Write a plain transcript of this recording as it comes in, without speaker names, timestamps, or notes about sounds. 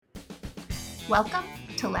Welcome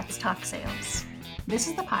to Let's Talk Sales. This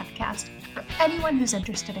is the podcast for anyone who's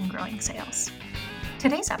interested in growing sales.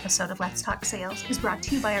 Today's episode of Let's Talk Sales is brought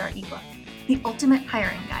to you by our ebook, The Ultimate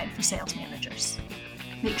Hiring Guide for Sales Managers.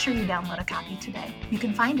 Make sure you download a copy today. You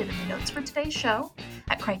can find it in the notes for today's show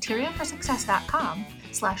at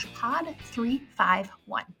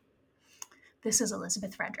criteriaforsuccess.com/pod351. This is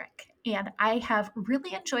Elizabeth Frederick, and I have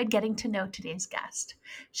really enjoyed getting to know today's guest.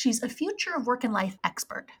 She's a future of work and life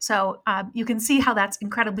expert, so you can see how that's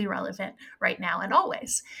incredibly relevant right now and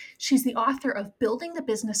always. She's the author of Building the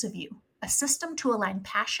Business of You, a system to align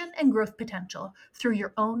passion and growth potential through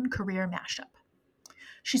your own career mashup.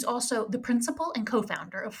 She's also the principal and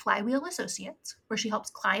co-founder of Flywheel Associates, where she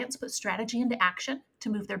helps clients put strategy into action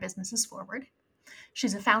to move their businesses forward.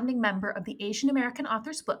 She's a founding member of the Asian American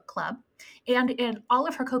Authors Book Club, and in all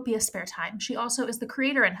of her copious spare time, she also is the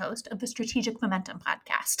creator and host of the Strategic Momentum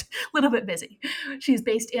podcast. A little bit busy. She's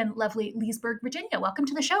based in lovely Leesburg, Virginia. Welcome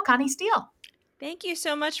to the show, Connie Steele. Thank you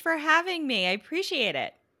so much for having me. I appreciate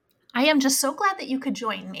it. I am just so glad that you could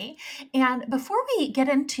join me. And before we get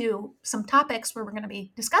into some topics where we're going to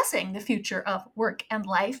be discussing the future of work and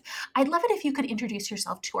life, I'd love it if you could introduce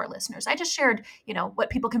yourself to our listeners. I just shared, what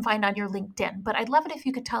people can find on your LinkedIn, but I'd love it if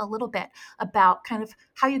you could tell a little bit about kind of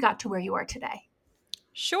how you got to where you are today.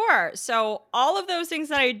 Sure. So all of those things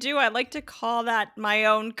that I do, I like to call that my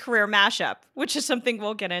own career mashup, which is something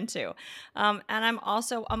we'll get into. And I'm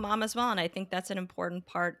also a mom as well. And I think that's an important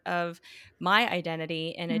part of my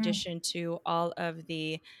identity in addition to all of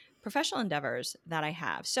the professional endeavors that I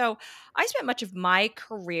have. So I spent much of my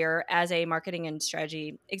career as a marketing and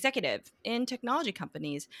strategy executive in technology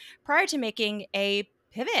companies prior to making a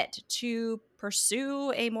pivot to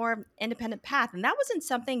pursue a more independent path. And that wasn't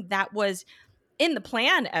something that was in the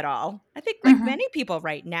plan at all. I think like many people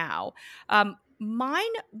right now,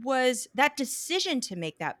 mine was that decision to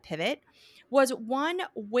make that pivot was one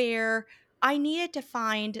where I needed to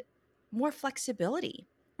find more flexibility,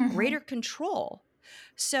 greater control,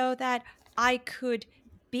 so that I could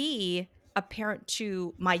be a parent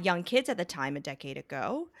to my young kids at the time a decade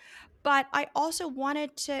ago. But I also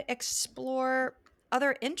wanted to explore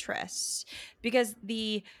other interests because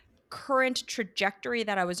the current trajectory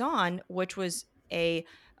that I was on, which was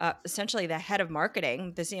essentially the head of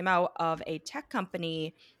marketing, the CMO of a tech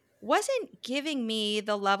company, wasn't giving me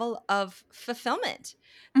the level of fulfillment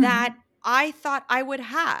that I thought I would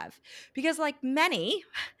have. Because like many,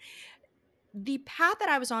 the path that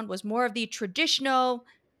I was on was more of the traditional,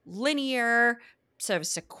 linear, sort of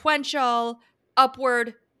sequential,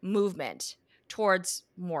 upward movement towards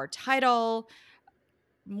more title,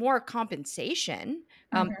 more compensation,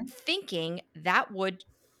 thinking that would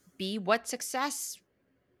be what success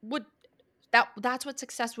would that's what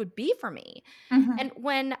success would be for me. And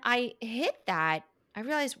when I hit that, I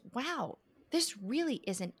realized, wow, this really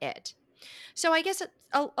isn't it. So I guess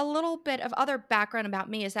a little bit of other background about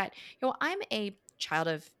me is that, I'm a child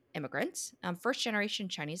of immigrants, first generation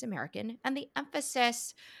Chinese American, and the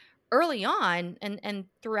emphasis early on and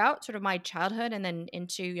throughout sort of my childhood and then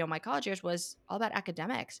into my college years was all about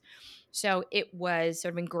academics. So it was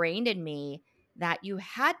sort of ingrained in me that you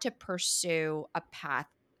had to pursue a path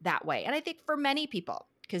that way. And I think for many people,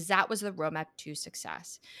 because that was the roadmap to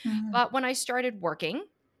success. But when I started working,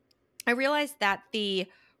 I realized that the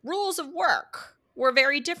rules of work were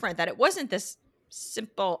very different, that it wasn't this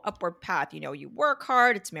simple upward path. You work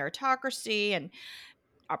hard, it's meritocracy, and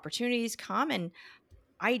opportunities come. And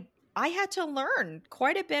I had to learn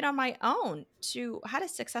quite a bit on my own to how to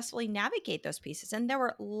successfully navigate those pieces. And there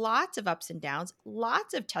were lots of ups and downs,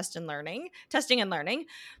 lots of testing and learning,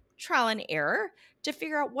 trial and error to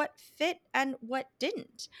figure out what fit and what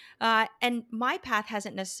didn't. And my path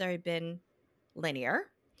hasn't necessarily been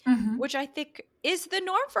linear, which I think is the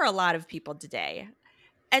norm for a lot of people today.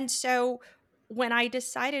 And so when I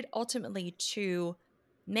decided ultimately to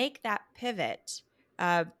make that pivot,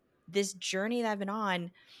 this journey that I've been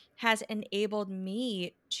on has enabled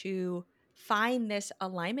me to find this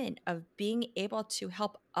alignment of being able to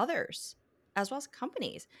help others as well as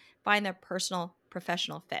companies find their personal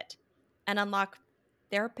professional fit and unlock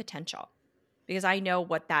their potential, because I know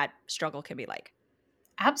what that struggle can be like.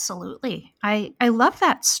 Absolutely. I love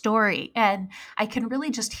that story, and I can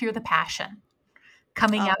really just hear the passion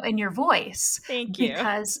coming Oh, out in your voice thank you.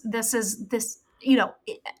 because this is this,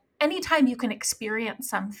 anytime you can experience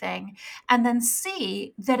something and then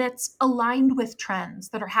see that it's aligned with trends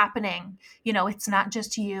that are happening, it's not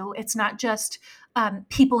just you, it's not just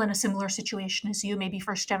people in a similar situation as you, maybe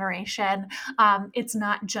first generation. It's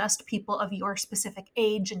not just people of your specific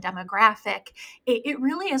age and demographic. It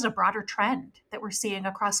really is a broader trend that we're seeing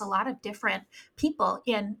across a lot of different people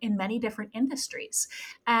in many different industries.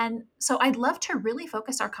 And so I'd love to really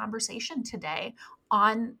focus our conversation today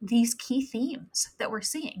on these key themes that we're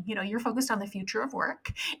seeing. You're focused on the future of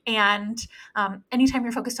work, and anytime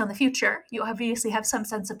you're focused on the future, you obviously have some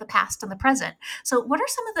sense of the past and the present. So, what are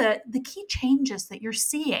some of the key changes that you're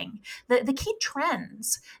seeing, the key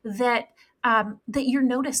trends that you're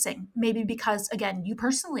noticing? Maybe because again, you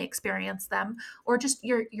personally experience them, or just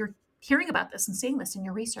you're hearing about this and seeing this in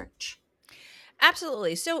your research.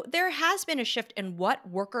 Absolutely. So there has been a shift in what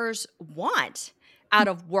workers want out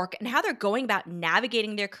of work and how they're going about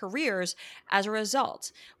navigating their careers as a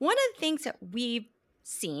result. One of the things that we've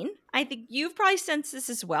seen, I think you've probably sensed this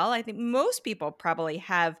as well. I think most people probably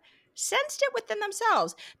have sensed it within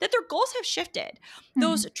themselves that their goals have shifted.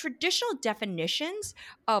 Those Mhm. traditional definitions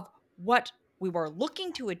of what we were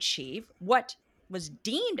looking to achieve, what was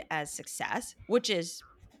deemed as success, which is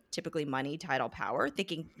typically money, title, power,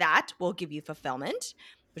 thinking that will give you fulfillment,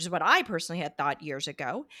 which is what I personally had thought years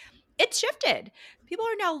ago. It's shifted. People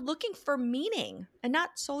are now looking for meaning and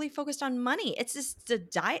not solely focused on money. It's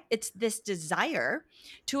this desire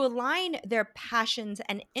to align their passions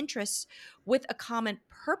and interests with a common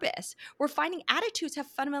purpose. We're finding attitudes have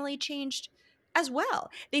fundamentally changed as well.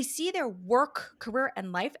 They see their work, career,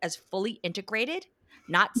 and life as fully integrated,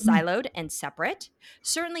 not Mhm. siloed and separate.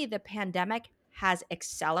 Certainly, the pandemic has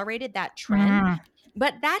accelerated that trend, Mm.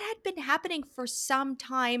 but that had been happening for some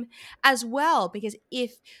time as well. Because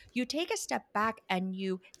if you take a step back and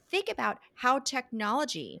you think about how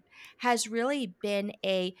technology has really been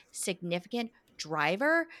a significant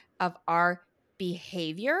driver of our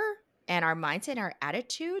behavior and our mindset and our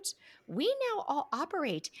attitudes, we now all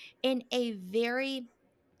operate in a very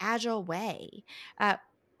agile way. Uh,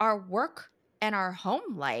 our work and our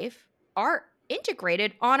home life are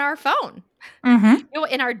integrated on our phone. Mhm.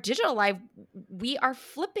 In our digital life, we are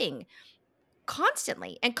flipping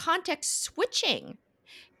constantly and context switching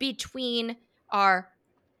between our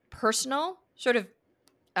personal sort of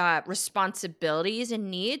responsibilities and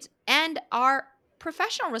needs and our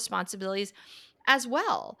professional responsibilities as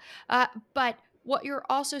well. But what you're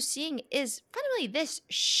also seeing is fundamentally this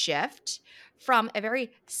shift from a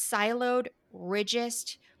very siloed,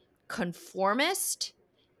 rigid, conformist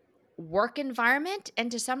work environment and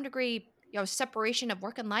to some degree, separation of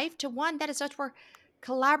work and life to one that is much more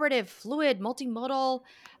collaborative, fluid, multimodal,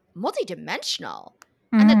 multidimensional.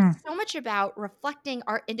 And that's Mm. so much about reflecting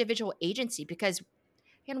our individual agency because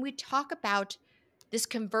and we talk about this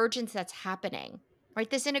convergence that's happening, right?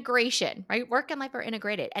 This integration, right? Work and life are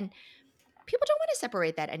integrated. And people don't want to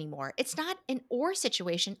separate that anymore. It's not an or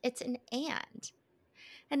situation, it's an and.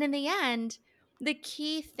 And in the end, the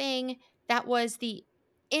key thing that was the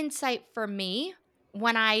insight for me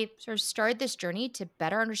when I sort of started this journey to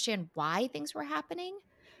better understand why things were happening,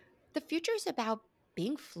 the future is about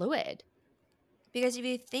being fluid. Because if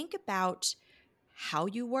you think about how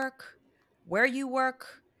you work, where you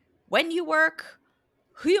work, when you work,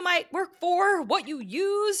 who you might work for, what you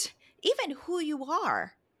use, even who you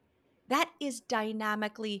are, that is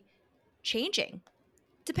dynamically changing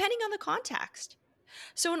depending on the context.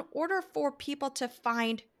 So, in order for people to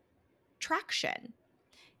find traction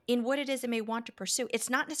in what it is they may want to pursue, it's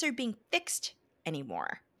not necessarily being fixed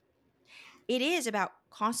anymore. It is about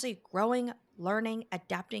constantly growing, learning,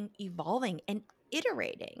 adapting, evolving, and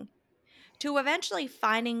iterating to eventually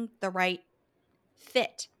finding the right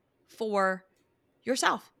fit for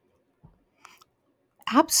yourself.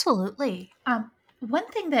 Absolutely. One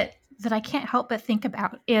thing that I can't help but think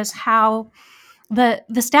about is how the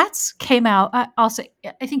stats came out. Also,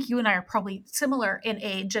 I think you and I are probably similar in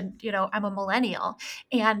age, and I'm a millennial,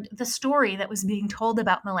 and the story that was being told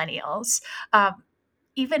about millennials.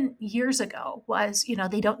 Even years ago was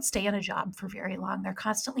they don't stay in a job for very long, they're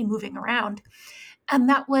constantly moving around, and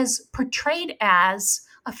that was portrayed as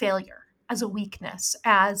a failure, as a weakness,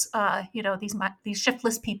 as these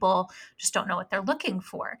shiftless people just don't know what they're looking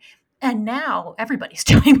for. And now everybody's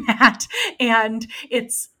doing that, and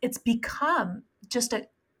it's become just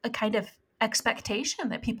a kind of expectation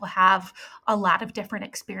that people have a lot of different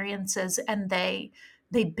experiences, and they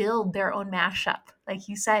build their own mashup. Like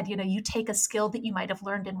you said, you take a skill that you might have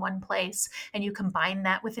learned in one place and you combine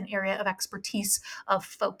that with an area of expertise, of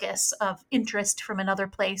focus, of interest from another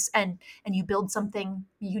place, and you build something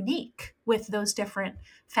unique with those different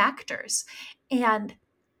factors. And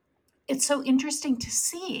it's so interesting to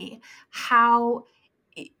see how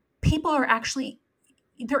people are actually,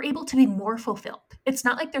 they're able to be more fulfilled. It's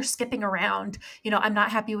not like they're skipping around, I'm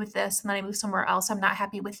not happy with this and then I move somewhere else, I'm not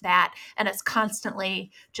happy with that, and it's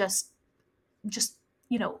constantly just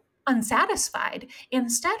unsatisfied.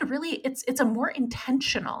 Instead, really, it's a more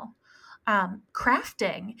intentional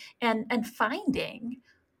crafting and finding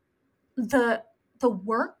the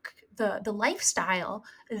work, the lifestyle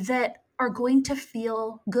that are going to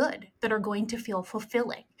feel good, that are going to feel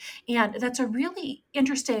fulfilling. And that's a really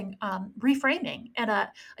interesting reframing and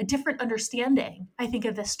a different understanding, I think,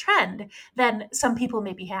 of this trend than some people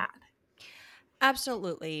maybe had.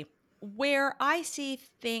 Absolutely. Where I see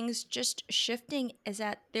things just shifting is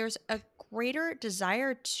that there's a greater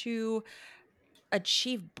desire to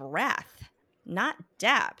achieve breadth, not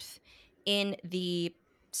depth, in the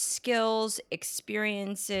skills,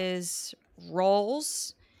 experiences,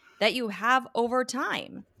 roles that you have over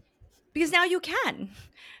time. Because now you can.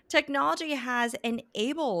 Technology has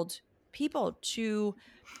enabled people to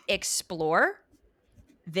explore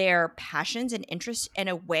their passions and interests in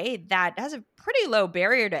a way that has a pretty low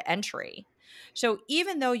barrier to entry. So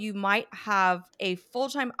even though you might have a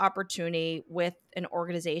full-time opportunity with an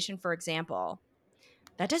organization, for example,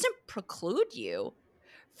 that doesn't preclude you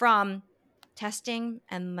from testing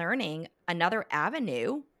and learning another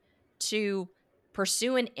avenue to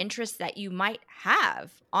pursue an interest that you might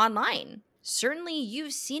have online. Certainly,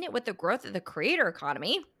 you've seen it with the growth of the creator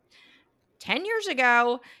economy. 10 years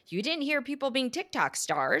ago, you didn't hear people being TikTok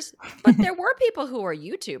stars, but there were people who were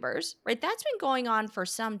YouTubers, right? That's been going on for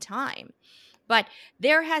some time. But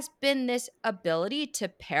there has been this ability to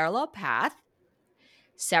parallel path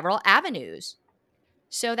several avenues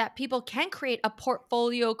so that people can create a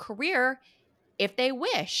portfolio career if they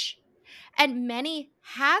wish. And many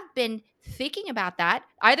have been thinking about that.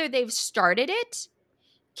 Either they've started it,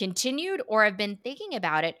 continued, or have been thinking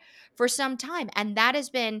about it for some time. And that has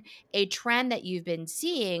been a trend that you've been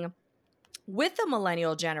seeing with the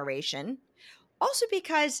millennial generation. Also,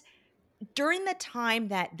 because during the time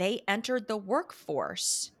that they entered the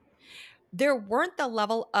workforce, there weren't the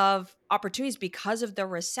level of opportunities because of the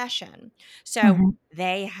recession. So Mhm.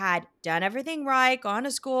 they had done everything right, gone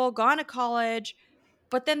to school, gone to college,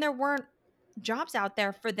 but then there weren't jobs out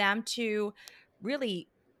there for them to really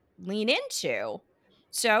lean into.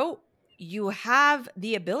 So you have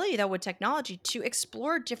the ability, though, with technology to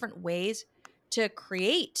explore different ways to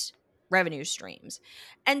create revenue streams.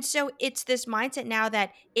 And so it's this mindset now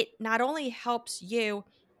that it not only helps you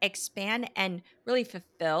expand and really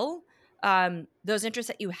fulfill those interests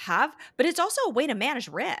that you have, but it's also a way to manage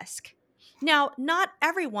risk. Now, not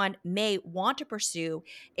everyone may want to pursue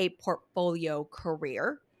a portfolio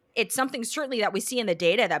career. It's something certainly that we see in the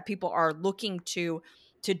data that people are looking to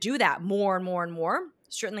do that more and more and more.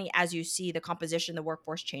 Certainly, as you see the composition of the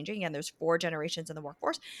workforce changing, and there's 4 generations in the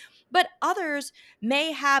workforce, but others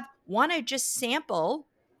may have want to just sample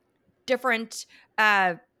different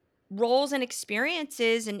uh, roles and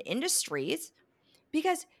experiences and industries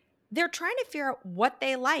because they're trying to figure out what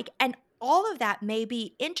they like. And all of that may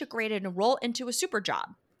be integrated and roll into a super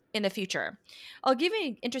job in the future. I'll give you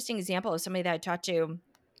an interesting example of somebody that I talked to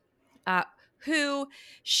uh, who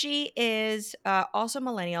she is also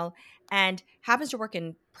millennial and happens to work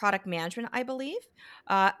in product management, I believe.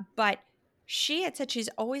 But she had said she's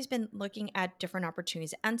always been looking at different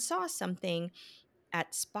opportunities and saw something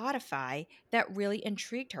at Spotify that really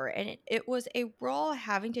intrigued her. And it was a role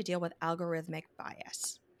having to deal with algorithmic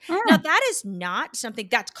bias. Now, Mm. that is not something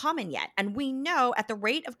that's common yet. And we know at the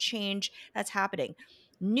rate of change that's happening,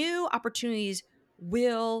 new opportunities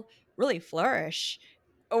will really flourish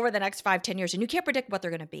over the next 5, 10 years. And you can't predict what they're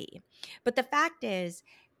going to be. But the fact is,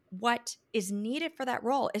 what is needed for that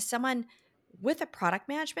role is someone with a product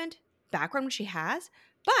management background, which she has.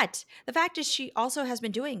 But the fact is, she also has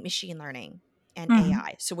been doing machine learning and Mhm.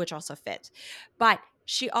 AI, so which also fits. But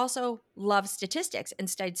she also loves statistics and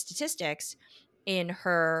studied statistics in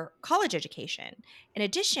her college education. In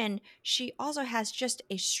addition, she also has just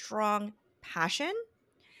a strong passion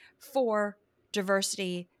for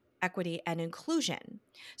diversity, equity, and inclusion.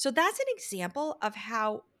 So that's an example of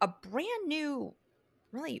how a brand new,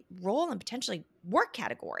 really, role and potentially work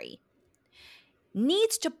category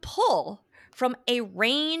needs to pull from a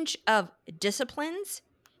range of disciplines,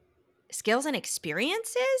 skills, and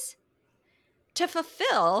experiences to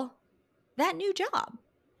fulfill that new job.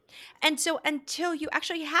 And so until you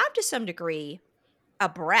actually have to some degree a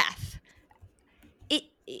breath,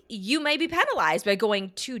 you may be penalized by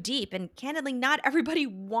going too deep. And candidly, not everybody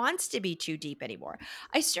wants to be too deep anymore.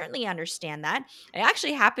 I certainly understand that. I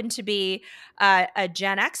actually happen to be a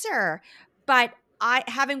Gen Xer, but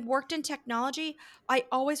having worked in technology, I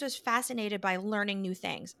always was fascinated by learning new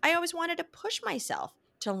things. I always wanted to push myself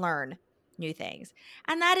to learn new things.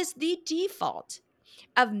 And that is the default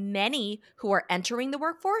of many who are entering the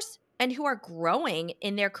workforce and who are growing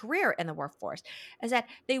in their career in the workforce, is that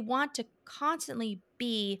they want to constantly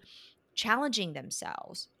be challenging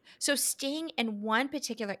themselves. So staying in one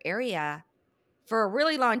particular area for a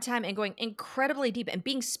really long time and going incredibly deep and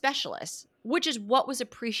being specialists, which is what was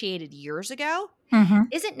appreciated years ago, Hmm.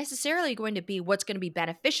 isn't necessarily going to be what's going to be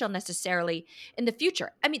beneficial necessarily in the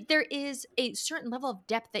future. I mean, there is a certain level of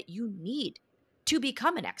depth that you need to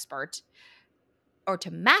become an expert or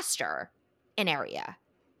to master an area.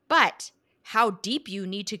 But how deep you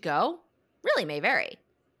need to go really may vary.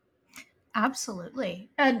 Absolutely.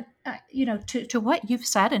 And, to what you've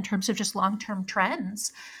said in terms of just long term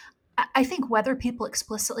trends, I think whether people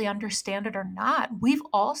explicitly understand it or not, we've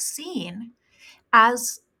all seen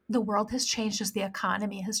as the world has changed, as the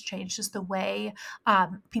economy has changed, as the way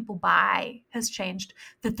people buy has changed,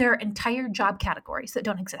 that there are entire job categories that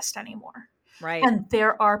don't exist anymore. Right. And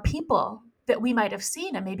there are people that we might have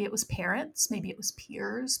seen, and maybe it was parents, maybe it was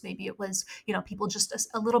peers, maybe it was, people just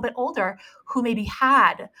a little bit older who maybe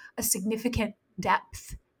had a significant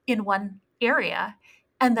depth in one area,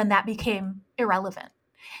 and then that became irrelevant.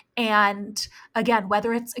 And again,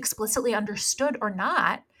 whether it's explicitly understood or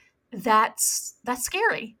not, that's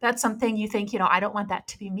scary. That's something you think, I don't want that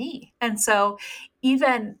to be me. And so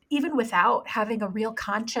even without having a real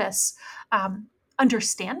conscious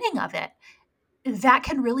understanding of it, that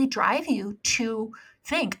can really drive you to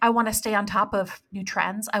think, I want to stay on top of new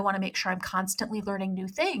trends. I want to make sure I'm constantly learning new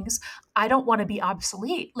things. I don't want to be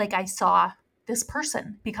obsolete like I saw this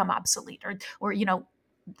person become obsolete, or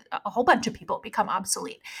a whole bunch of people become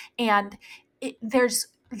obsolete. And there's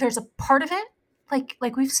a part of it,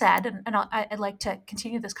 like we've said, and I'd like to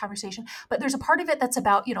continue this conversation, but there's a part of it that's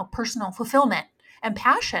about personal fulfillment and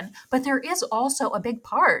passion, but there is also a big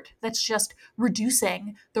part that's just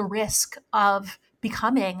reducing the risk of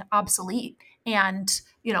becoming obsolete and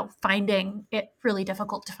finding it really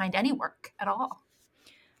difficult to find any work at all.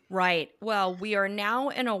 Right. Well, we are now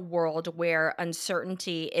in a world where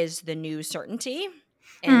uncertainty is the new certainty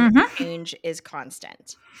and Hmm. change is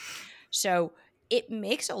constant. So it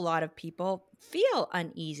makes a lot of people feel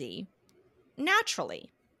uneasy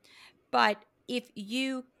naturally. But if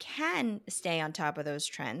you can stay on top of those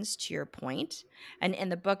trends, to your point, and in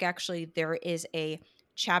the book, actually, there is a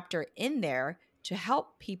chapter in there to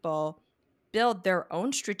help people build their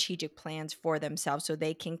own strategic plans for themselves so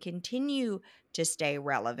they can continue to stay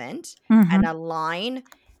relevant and Hmm. align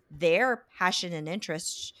their passion and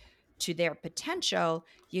interests to their potential.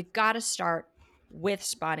 You got to start with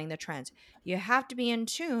spotting the trends. You have to be in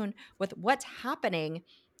tune with what's happening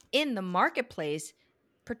in the marketplace,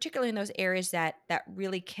 particularly in those areas that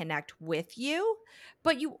really connect with you.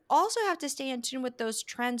 But you also have to stay in tune with those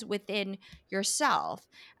trends within yourself,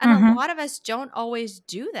 and a Hmm. lot of us don't always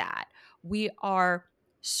do that. We are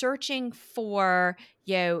searching for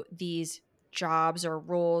these jobs or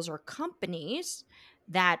roles or companies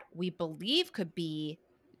that we believe could be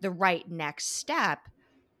the right next step,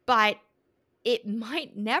 but it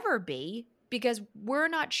might never be because we're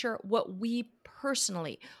not sure what we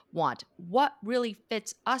personally want, what really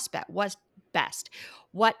fits us what's best,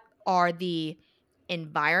 what are the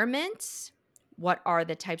environments, what are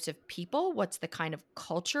the types of people, what's the kind of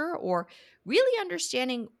culture, or really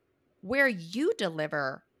understanding where you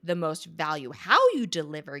deliver the most value, how you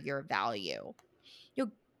deliver your value. You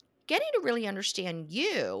know, getting to really understand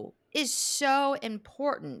you is so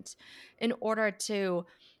important in order to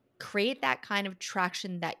create that kind of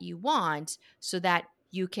traction that you want so that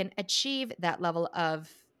you can achieve that level of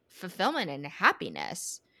fulfillment and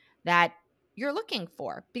happiness that you're looking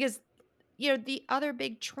for. Because, the other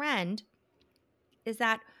big trend is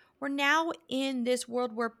that we're now in this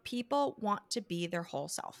world where people want to be their whole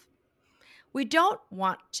self. We don't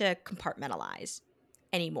want to compartmentalize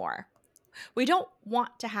anymore. We don't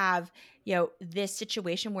want to have, this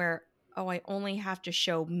situation where, oh, I only have to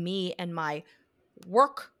show me and my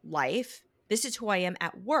work life. This is who I am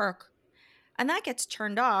at work. And that gets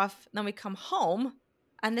turned off. Then we come home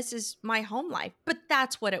and this is my home life. But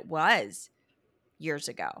that's what it was years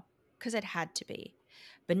ago because it had to be.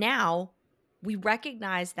 But now we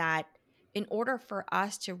recognize that in order for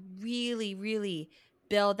us to really, really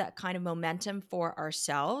build that kind of momentum for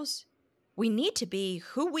ourselves, we need to be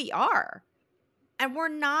who we are. And we're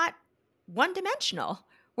not one dimensional,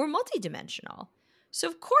 we're multidimensional. So,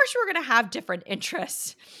 of course, we're going to have different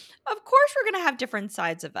interests. Of course, we're going to have different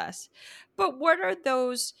sides of us. But what are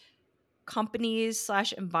those companies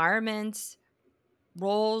slash environments,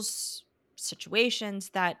 roles, situations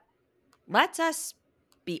that lets us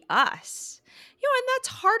be us. And that's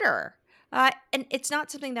harder. And it's not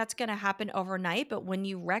something that's going to happen overnight, but when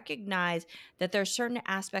you recognize that there's certain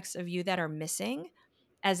aspects of you that are missing,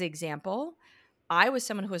 as example, I was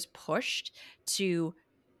someone who was pushed to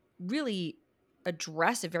really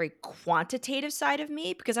address a very quantitative side of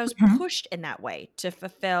me because I was Mhm. pushed in that way to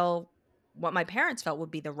fulfill what my parents felt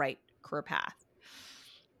would be the right career path.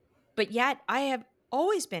 But yet I have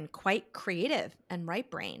always been quite creative and right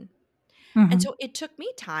brain. And Mhm. so it took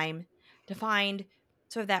me time to find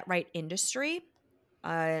sort of that right industry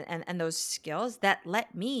and those skills that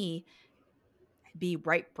let me be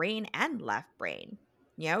right brain and left brain,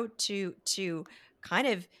 to kind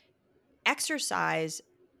of exercise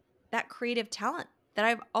that creative talent that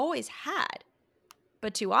I've always had.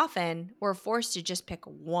 But too often we're forced to just pick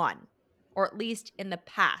one, or at least in the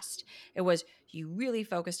past, it was you really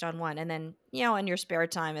focused on one. And then, in your spare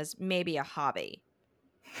time as maybe a hobby,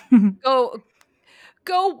 go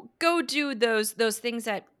go do those things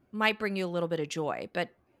that might bring you a little bit of joy. But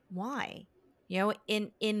why?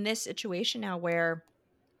 In this situation now where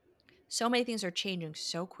so many things are changing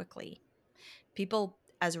so quickly, people,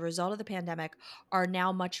 as a result of the pandemic, are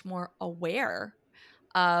now much more aware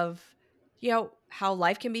of how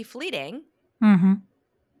life can be fleeting. Mhm.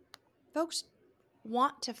 Folks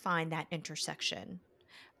want to find that intersection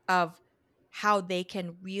of how they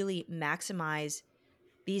can really maximize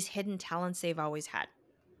these hidden talents they've always had.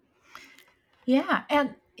 Yeah,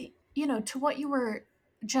 and to what you were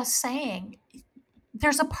just saying,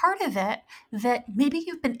 there's a part of it that maybe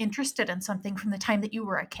you've been interested in something from the time that you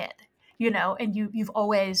were a kid, and you've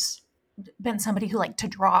always been somebody who liked to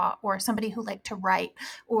draw or somebody who liked to write,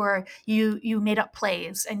 or you made up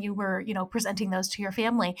plays and you were, presenting those to your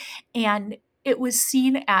family, and it was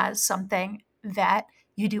seen as something that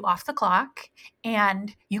you do off the clock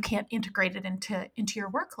and you can't integrate it into your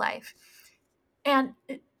work life. And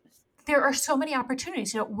there are so many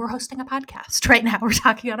opportunities. We're hosting a podcast right now. We're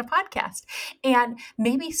talking on a podcast. And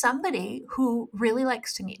maybe somebody who really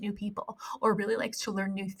likes to meet new people or really likes to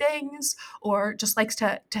learn new things or just likes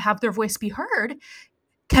to have their voice be heard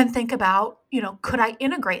can think about, could I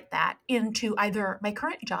integrate that into either my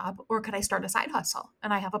current job or could I start a side hustle?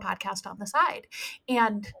 And I have a podcast on the side.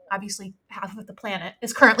 And obviously half of the planet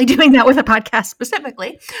is currently doing that with a podcast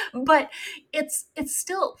specifically, but it's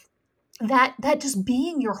still that just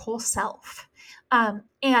being your whole self,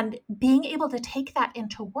 and being able to take that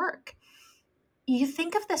into work. You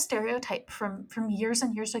think of the stereotype from years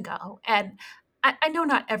and years ago, and I know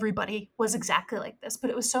not everybody was exactly like this, but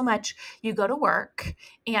it was so much you go to work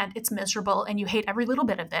and it's miserable and you hate every little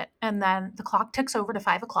bit of it, and then the clock ticks over to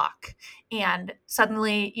 5 o'clock, and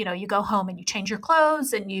suddenly you go home and you change your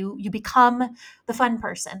clothes and you become the fun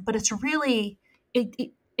person. But it's really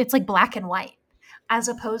it's like black and white, as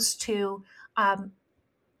opposed to um,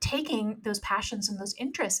 taking those passions and those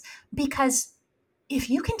interests. Because if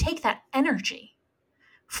you can take that energy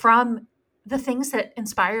from the things that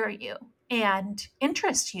inspire you and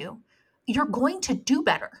interest you, you're going to do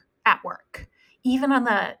better at work, even on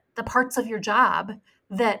the parts of your job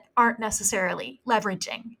that aren't necessarily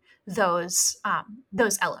leveraging those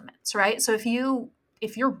elements, right? So if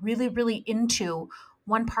you're really really into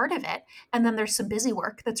one part of it, and then there's some busy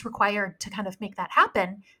work that's required to kind of make that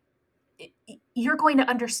happen, you're going to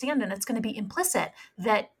understand, and it's going to be implicit,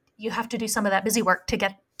 that you have to do some of that busy work to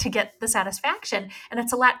get the satisfaction. And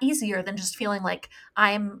it's a lot easier than just feeling like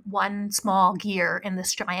I'm one small gear in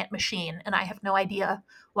this giant machine and I have no idea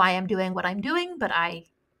why I'm doing what I'm doing, but I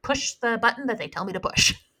push the button that they tell me to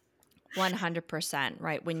push. 100%,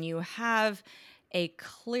 right? When you have a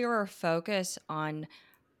clearer focus on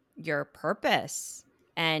your purpose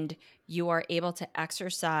and you are able to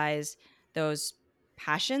exercise those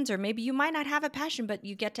passions, or maybe you might not have a passion, but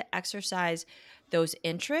you get to exercise those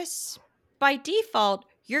interests, by default,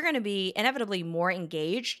 you're going to be inevitably more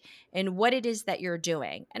engaged in what it is that you're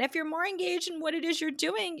doing. And if you're more engaged in what it is you're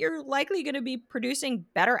doing, you're likely going to be producing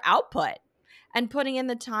better output and putting in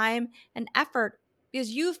the time and effort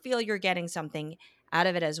because you feel you're getting something out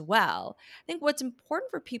of it as well. I think what's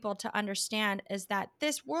important for people to understand is that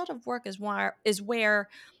this world of work is where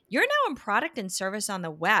you're now in product and service on the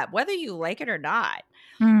web, whether you like it or not.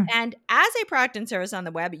 Mm. And as a product and service on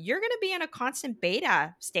the web, you're going to be in a constant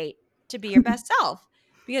beta state to be your best self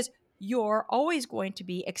because you're always going to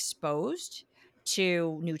be exposed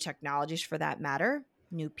to new technologies, for that matter,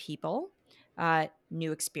 new people,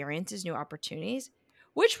 new experiences, new opportunities,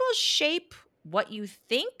 which will shape what you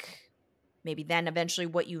think, maybe then eventually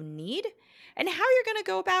what you need, and how you're going to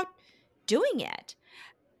go about doing it.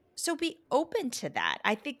 So be open to that.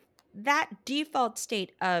 I think that default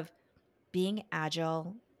state of being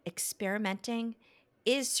agile, experimenting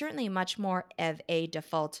is certainly much more of a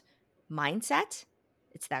default mindset.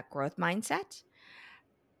 It's that growth mindset.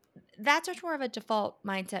 That's much more of a default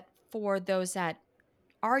mindset for those that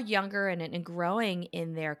are younger and growing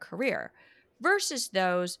in their career versus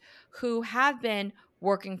those who have been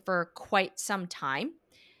working for quite some time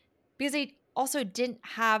because they also didn't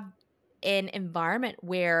have an environment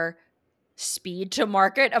where speed to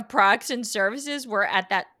market of products and services were at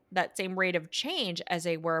that same rate of change as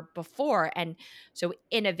they were before, and so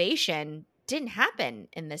innovation didn't happen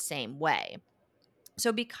in the same way.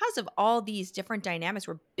 So because of all these different dynamics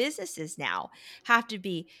where businesses now have to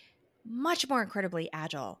be much more incredibly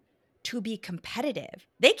agile to be competitive.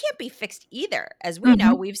 They can't be fixed either. As we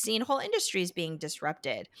know, Mhm. we've seen whole industries being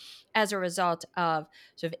disrupted as a result of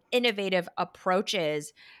sort of innovative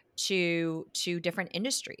approaches to different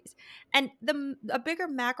industries. And a bigger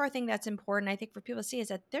macro thing that's important, I think, for people to see is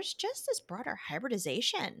that there's just this broader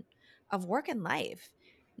hybridization of work and life.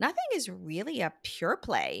 Nothing is really a pure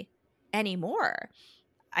play anymore.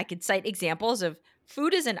 I could cite examples of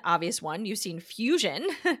food is an obvious one. You've seen fusion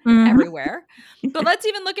Mhm. everywhere. But let's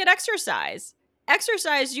even look at exercise.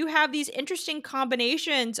 Exercise, you have these interesting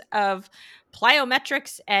combinations of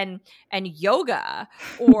plyometrics and yoga,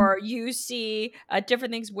 or you see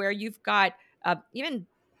different things where you've got even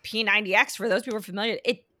P90X for those people who are familiar.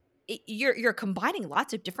 You're combining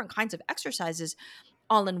lots of different kinds of exercises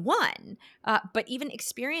all in one. But even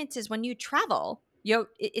experiences when you travel,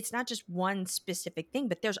 it's not just one specific thing,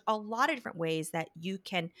 but there's a lot of different ways that you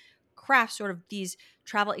can craft sort of these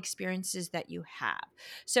travel experiences that you have.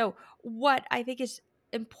 So, what I think is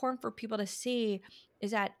important for people to see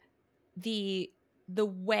is that the the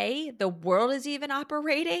way the world is even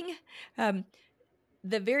operating, um,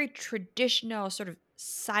 the very traditional sort of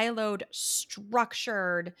siloed,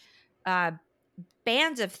 structured uh,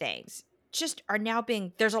 bands of things just are now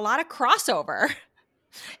being there's a lot of crossover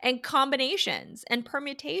and combinations and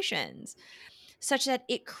permutations such that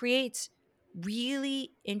it creates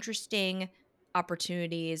really interesting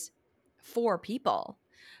opportunities for people.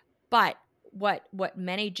 But what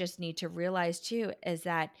many just need to realize too is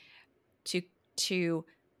that to to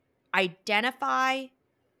identify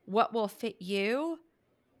what will fit you,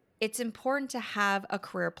 it's important to have a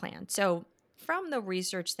career plan. So from the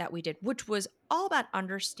research that we did, which was all about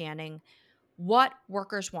understanding what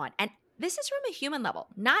workers want. And this is from a human level,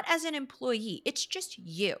 not as an employee. It's just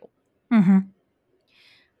you. Mhm.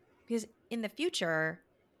 Because in the future,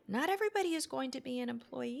 not everybody is going to be an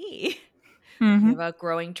employee. We have Mhm. a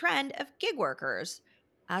growing trend of gig workers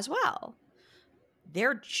as well.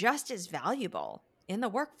 They're just as valuable in the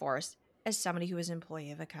workforce as somebody who is an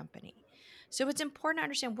employee of a company. So it's important to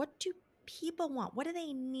understand, what do people want? What do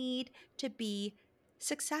they need to be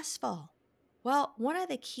successful? Well, one of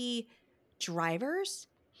the key drivers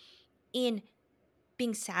in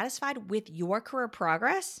being satisfied with your career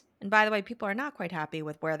progress, and by the way, people are not quite happy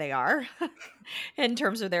with where they are in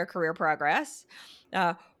terms of their career progress,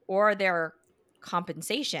 uh, or their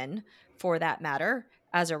compensation for that matter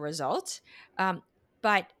as a result. Um,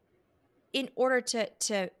 but in order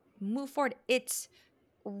to move forward, it's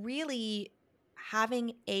really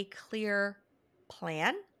having a clear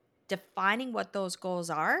plan, defining what those goals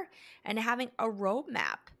are, and having a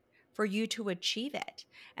roadmap for you to achieve it.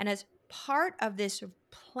 And as part of this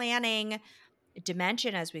planning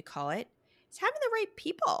dimension, as we call it, is having the right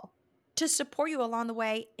people to support you along the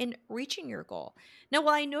way in reaching your goal. Now,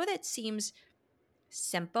 while I know that seems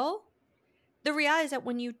simple, the reality is that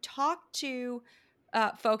when you talk to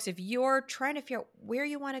folks, if you're trying to figure out where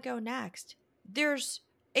you want to go next, there's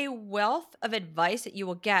a wealth of advice that you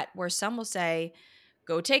will get where some will say,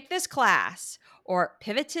 go take this class, or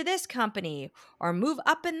pivot to this company, or move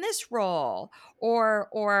up in this role,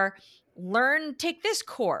 or learn, take this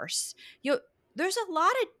course. There's a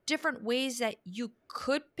lot of different ways that you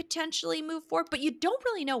could potentially move forward, but you don't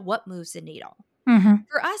really know what moves the needle. Mhm.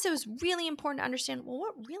 For us, it was really important to understand, well,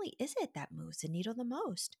 what really is it that moves the needle the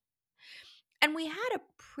most? And we had a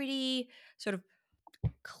pretty sort of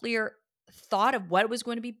clear thought of what it was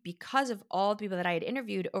going to be because of all the people that I had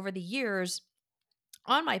interviewed over the years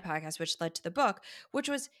on my podcast, which led to the book, which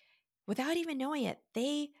was, without even knowing it,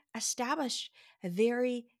 they established a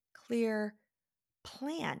very clear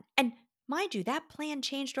plan. And mind you, that plan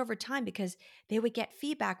changed over time because they would get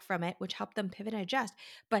feedback from it, which helped them pivot and adjust.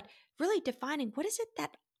 But really defining, what is it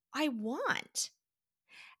that I want?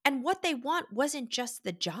 And what they want wasn't just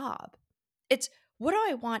the job. It's, what do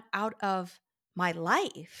I want out of my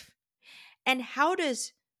life? And how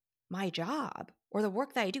does my job or the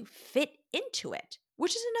work that I do fit into it?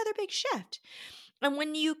 Which is another big shift. And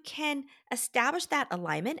when you can establish that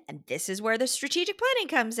alignment, and this is where the strategic planning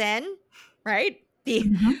comes in, right? The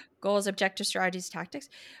Mhm. goals, objectives, strategies, tactics.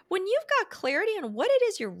 When you've got clarity on what it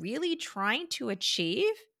is you're really trying to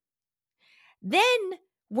achieve, then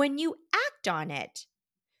when you act on it,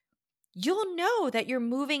 you'll know that you're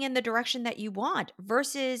moving in the direction that you want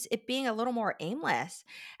versus it being a little more aimless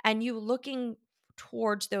and you looking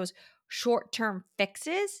towards those short term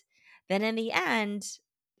fixes, then in the end,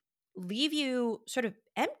 leave you sort of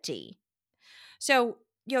empty. So,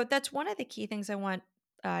 that's one of the key things I want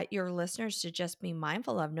your listeners to just be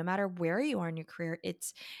mindful of, no matter where you are in your career.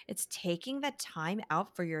 It's taking the time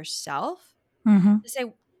out for yourself Mhm. to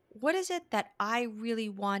say, what is it that I really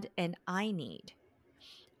want and I need?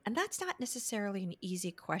 And that's not necessarily an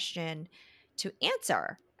easy question to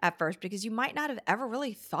answer at first because you might not have ever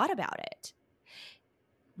really thought about it.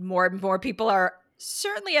 More and more people are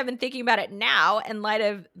certainly have been thinking about it now in light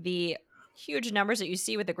of the huge numbers that you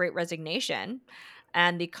see with the great resignation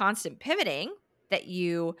and the constant pivoting that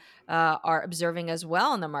you are observing as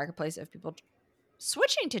well in the marketplace of people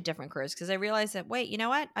switching to different careers because they realize that, wait, you know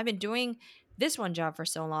what? I've been doing this one job for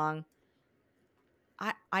so long.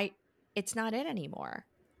 I it's not it anymore.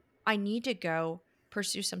 I need to go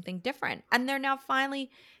pursue something different. And they're now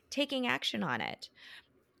finally taking action on it.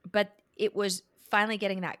 But it was finally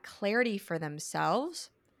getting that clarity for themselves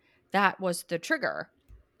that was the trigger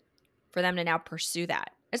for them to now pursue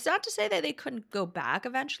that. It's not to say that they couldn't go back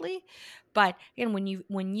eventually, but again,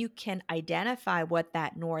 when you can identify what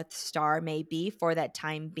that North Star may be for that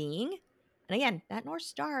time being, and again, that North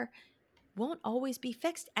Star won't always be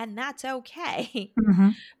fixed, and that's okay.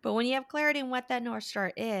 Mhm. But when you have clarity in what that North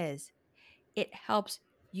Star is, it helps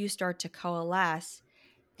you start to coalesce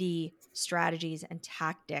the strategies and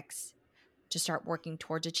tactics to start working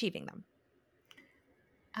towards achieving them.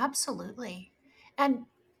 Absolutely. And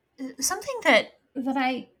something that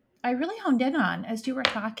I really honed in on as you were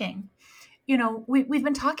talking, we've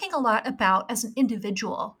been talking a lot about as an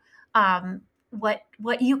individual,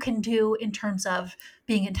 what you can do in terms of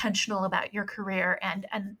being intentional about your career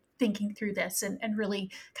and thinking through this and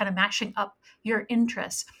really kind of mashing up your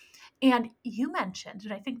interests. And you mentioned,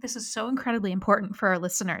 and I think this is so incredibly important for our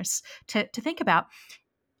listeners to think about,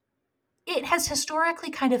 it has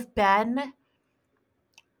historically kind of been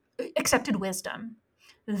accepted wisdom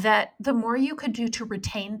that the more you could do to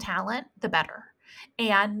retain talent, the better.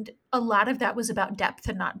 And a lot of that was about depth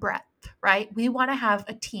and not breadth, right? We want to have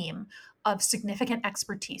a team of significant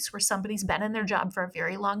expertise where somebody's been in their job for a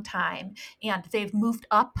very long time and they've moved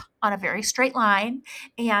up on a very straight line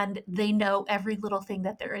and they know every little thing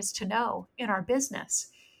that there is to know in our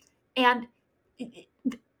business. And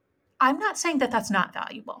I'm not saying that that's not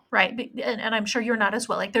valuable, right? And I'm sure you're not as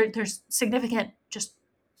well. Like there's significant just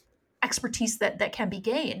expertise that can be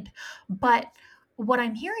gained. But what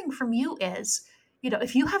I'm hearing from you is,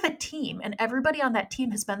 if you have a team and everybody on that team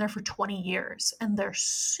has been there for 20 years and they're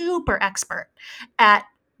super expert at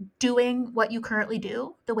doing what you currently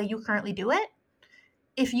do, the way you currently do it,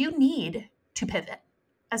 if you need to pivot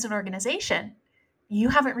as an organization, you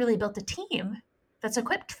haven't really built a team that's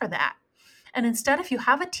equipped for that. And instead, if you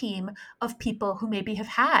have a team of people who maybe have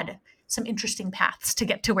had some interesting paths to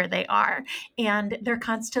get to where they are, and they're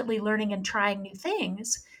constantly learning and trying new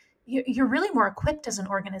things, you're really more equipped as an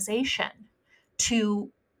organization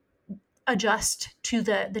to adjust to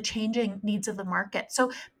the changing needs of the market.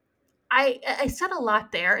 So I said a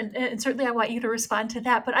lot there, and certainly I want you to respond to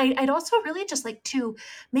that. But I'd also really just like to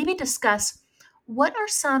maybe discuss what are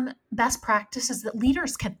some best practices that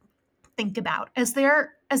leaders can think about as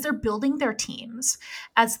they're building their teams,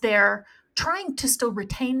 as they're trying to still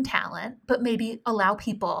retain talent, but maybe allow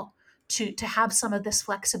people to have some of this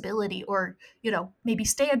flexibility, or maybe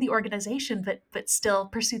stay in the organization but still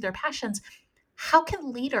pursue their passions. How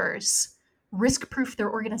can leaders risk proof their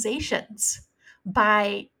organizations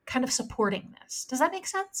by kind of supporting this? Does that make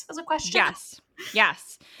sense as a question? Yes.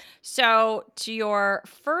 Yes. So to your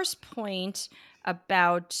first point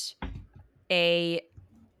about a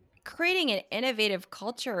creating an innovative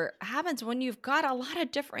culture happens when you've got a lot of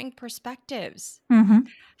differing perspectives. Mm-hmm.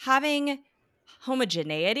 Having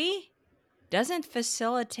homogeneity doesn't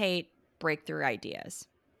facilitate breakthrough ideas.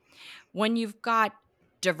 When you've got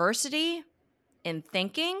diversity in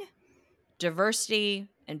thinking, diversity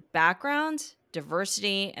in backgrounds,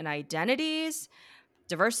 diversity in identities,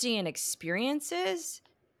 diversity in experiences,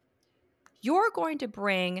 you're going to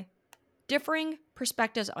bring differing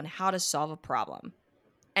perspectives on how to solve a problem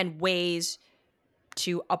and ways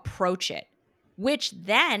to approach it, which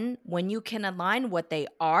then, when you can align what they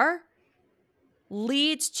are,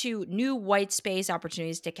 leads to new white space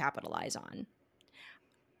opportunities to capitalize on.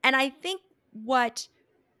 And I think what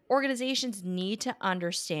organizations need to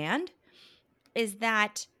understand is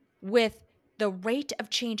that with the rate of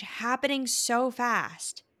change happening so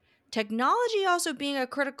fast, technology also being a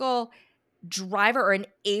critical driver or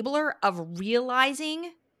enabler of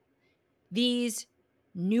realizing these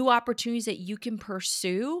new opportunities that you can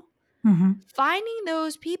pursue, Mm-hmm. finding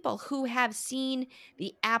those people who have seen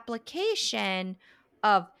the application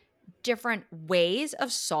of different ways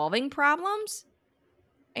of solving problems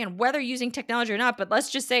and whether using technology or not, but let's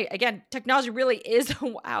just say again, technology really is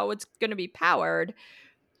how it's going to be powered.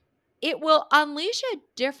 It will unleash a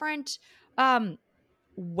different um,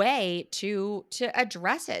 way to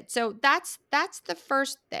address it. So that's the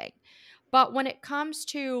first thing. But when it comes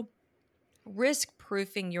to risk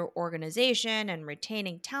proofing your organization and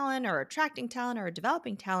retaining talent or attracting talent or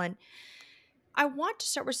developing talent, I want to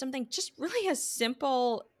start with something just really a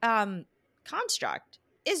simple construct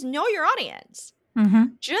is know your audience. Mm-hmm.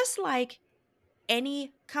 Just like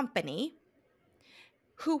any company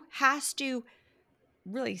who has to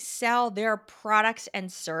really sell their products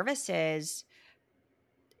and services,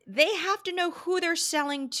 they have to know who they're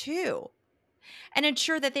selling to and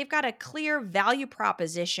ensure that they've got a clear value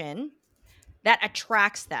proposition that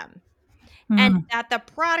attracts them and Mm-hmm. that the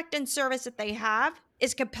product and service that they have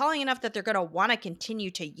is compelling enough that they're going to want to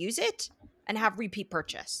continue to use it and have repeat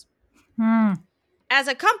purchase. As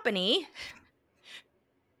a company,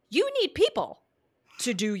 you need people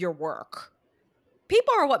to do your work.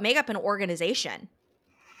 People are what make up an organization.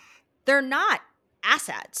 They're not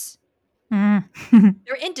assets. Mm-hmm.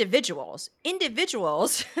 They're individuals.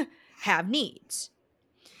 Individuals have needs.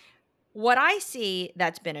 What I see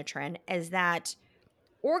that's been a trend is that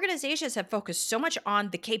organizations have focused so much on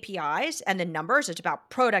the KPIs and the numbers. It's about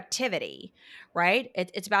productivity, right?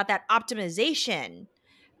 It's about that optimization.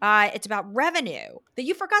 It's about revenue that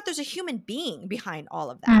you forgot there's a human being behind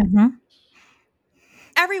all of that. Mm-hmm.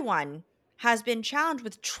 Everyone has been challenged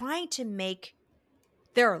with trying to make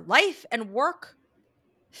their life and work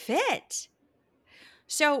fit.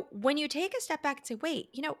 So when you take a step back and say, wait,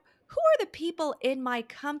 who are the people in my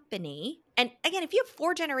company? And again, if you have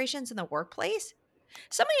 4 generations in the workplace,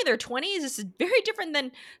 somebody in their 20s is very different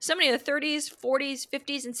than somebody in the 30s, 40s,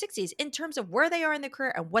 50s, and 60s in terms of where they are in their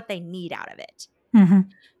career and what they need out of it. Mm-hmm.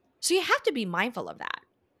 So you have to be mindful of that,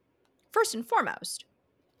 first and foremost.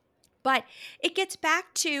 But it gets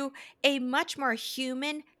back to a much more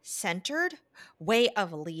human centered way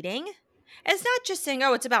of leading. And it's not just saying,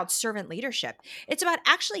 oh, it's about servant leadership. It's about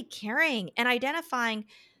actually caring and identifying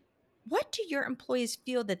what do your employees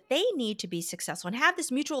feel that they need to be successful and have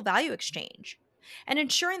this mutual value exchange and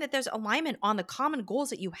ensuring that there's alignment on the common goals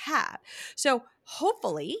that you have. So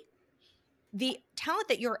hopefully the talent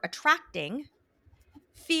that you're attracting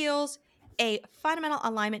feels a fundamental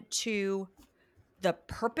alignment to the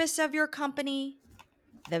purpose of your company,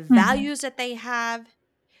 the Mm-hmm. values that they have,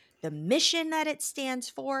 the mission that it stands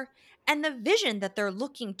for, and the vision that they're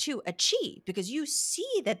looking to achieve, because you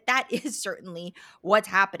see that that is certainly what's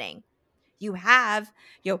happening. You have,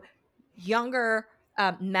 younger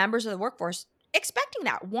members of the workforce expecting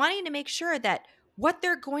that, wanting to make sure that what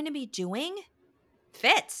they're going to be doing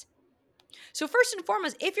fits. So first and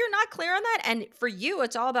foremost, if you're not clear on that, and for you,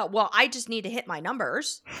 it's all about, well, I just need to hit my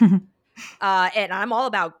numbers, and I'm all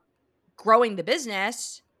about growing the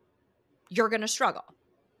business, you're going to struggle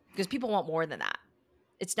because people want more than that.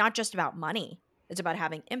 It's not just about money. It's about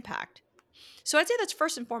having impact. So I'd say that's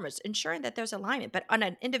first and foremost, ensuring that there's alignment. But on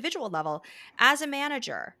an individual level, as a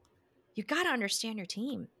manager, you got to understand your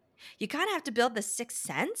team. You kind of have to build the sixth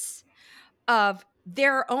sense of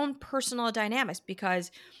their own personal dynamics,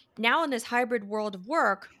 because now in this hybrid world of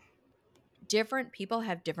work, different people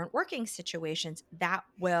have different working situations that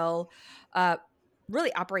will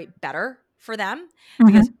really operate better for them.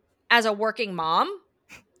 Because Mm-hmm. as a working mom,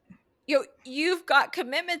 you've got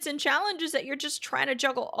commitments and challenges that you're just trying to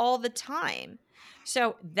juggle all the time.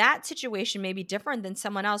 So that situation may be different than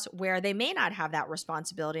someone else where they may not have that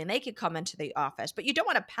responsibility and they could come into the office, but you don't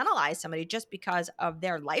want to penalize somebody just because of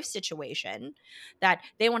their life situation that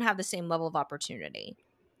they won't have the same level of opportunity.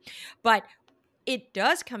 But it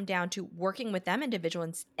does come down to working with them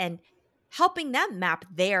individuals and helping them map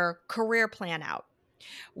their career plan out.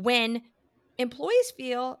 When employees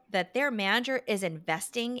feel that their manager is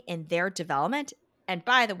investing in their development, and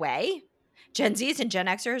by the way, Gen Zs and Gen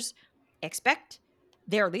Xers expect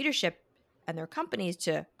their leadership and their companies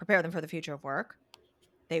to prepare them for the future of work.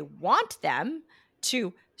 They want them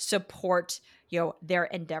to support their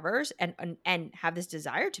endeavors and have this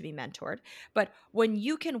desire to be mentored. But when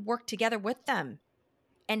you can work together with them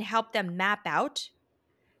and help them map out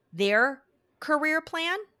their career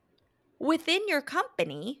plan within your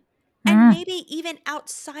company, and Mm, maybe even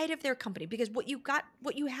outside of their company, because what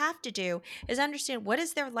you have to do is understand what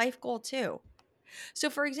is their life goal too. So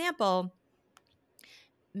for example,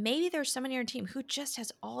 maybe there's someone in your team who just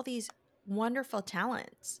has all these wonderful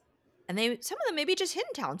talents. And some of them maybe just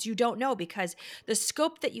hidden talents you don't know, because the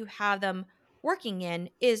scope that you have them working in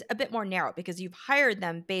is a bit more narrow because you've hired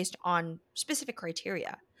them based on specific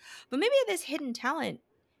criteria. But maybe this hidden talent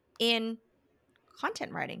in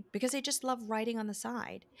content writing because they just love writing on the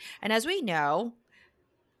side. And as we know,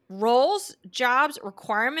 roles, jobs,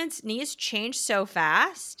 requirements, needs change so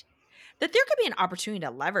fast that there could be an opportunity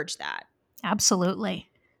to leverage that. absolutely.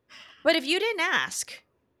 But if you didn't ask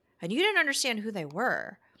and you didn't understand who they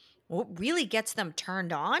were, what really gets them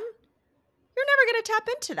turned on, you're never going to tap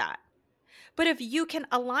into that. But if you can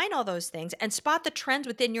align all those things and spot the trends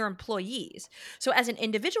within your employees, so as an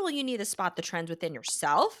individual, you need to spot the trends within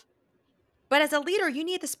yourself, but as a leader, you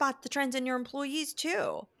need to spot the trends in your employees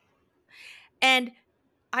too. And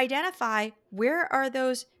identify where are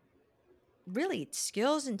those really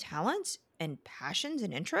skills and talents and passions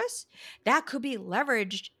and interests that could be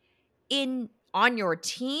leveraged in on your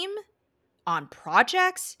team, on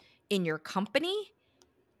projects, in your company.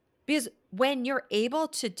 Because when you're able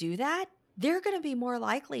to do that, they're going to be more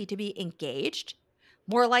likely to be engaged,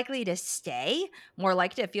 more likely to stay, more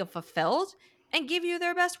likely to feel fulfilled and give you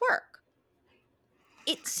their best work.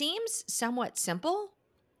 It seems somewhat simple,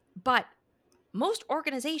 but most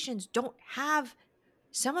organizations don't have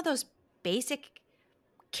some of those basic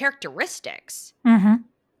characteristics Hmm.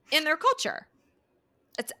 in their culture.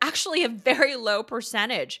 It's actually a very low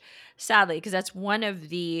percentage, sadly, because that's one of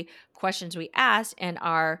the questions we asked in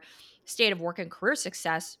our state of work and career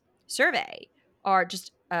success survey, are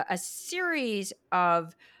just a series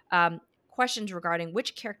of questions regarding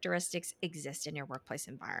which characteristics exist in your workplace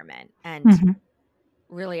environment. And Hmm.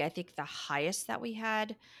 really, I think the highest that we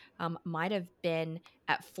had might have been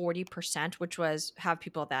at 40%, which was have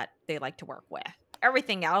people that they like to work with.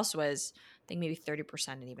 Everything else was, I think, maybe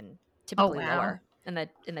 30% and even Oh, typically wow. lower in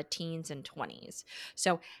the teens and 20s.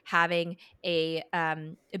 So having a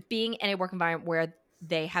being in a work environment where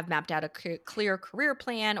they have mapped out a clear career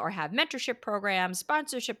plan or have mentorship programs,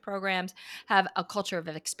 sponsorship programs, have a culture of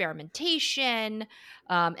experimentation,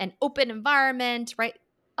 an open environment, right?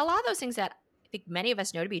 A lot of those things that I think many of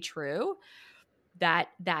us know to be true, that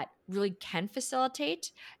really can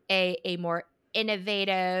facilitate a more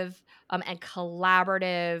innovative and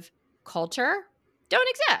collaborative culture don't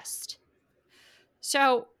exist.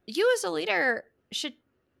 So you as a leader should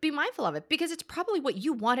be mindful of it because it's probably what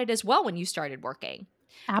you wanted as well when you started working.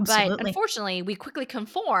 But Absolutely. unfortunately, we quickly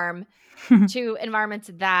conform to environments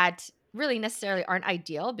that really necessarily aren't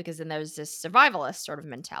ideal because then there's this survivalist sort of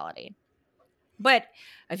mentality. But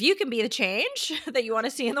if you can be the change that you want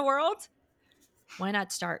to see in the world, why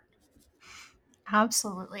not start?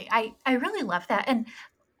 Absolutely. I really love that. And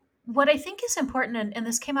what I think is important, and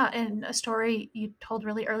this came out in a story you told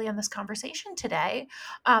really early in this conversation today,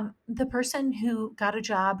 the person who got a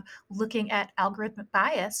job looking at algorithmic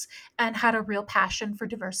bias and had a real passion for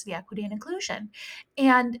diversity, equity, and inclusion.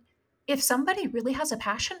 And if somebody really has a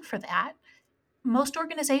passion for that, most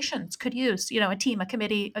organizations could use, a team, a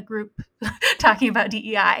committee, a group talking about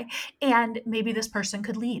DEI, and maybe this person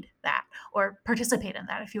could lead that or participate in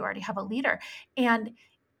that if you already have a leader. And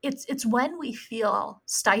it's when we feel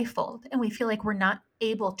stifled and we feel like we're not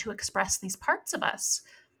able to express these parts of us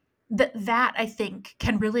that I think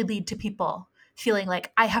can really lead to people feeling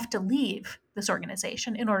like I have to leave this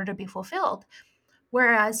organization in order to be fulfilled.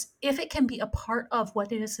 Whereas if it can be a part of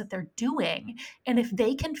what it is that they're doing, and if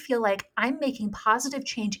they can feel like I'm making positive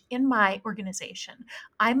change in my organization,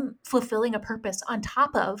 I'm fulfilling a purpose on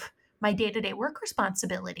top of my day to day work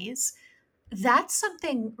responsibilities, that's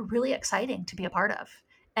something really exciting to be a part of.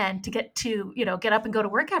 And to get to, get up and go to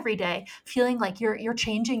work every day, feeling like you're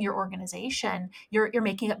changing your organization, you're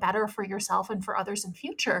making it better for yourself and for others in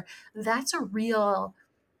future. That's a real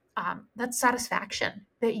that's satisfaction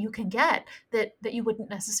that you can get that you wouldn't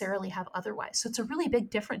necessarily have otherwise. So it's a really big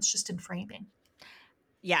difference just in framing.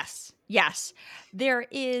 Yes, yes. There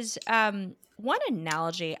is one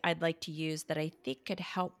analogy I'd like to use that I think could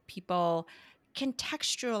help people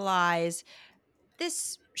contextualize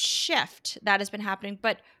this shift that has been happening,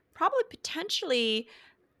 but probably potentially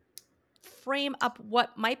frame up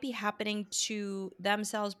what might be happening to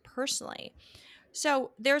themselves personally.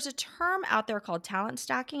 So there's a term out there called talent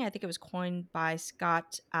stacking. I think it was coined by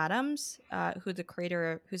Scott Adams, who's the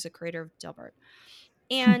creator of Dilbert.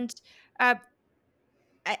 And uh,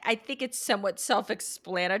 I think it's somewhat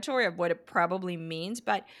self-explanatory of what it probably means.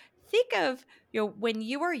 But think of when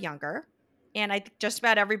you were younger, and I think just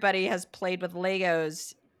about everybody has played with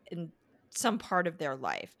Legos in some part of their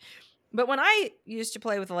life. But when I used to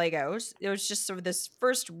play with Legos, it was just sort of this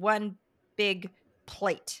first one big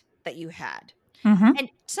plate that you had. Mm-hmm. And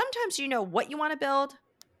sometimes you know what you want to build,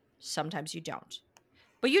 sometimes you don't.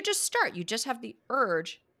 But you just start, you just have the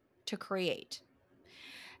urge to create.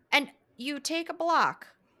 And you take a block,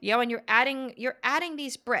 and you're adding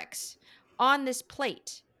these bricks on this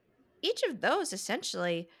plate. Each of those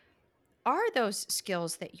essentially are those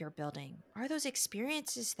skills that you're building, are those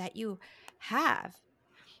experiences that you have,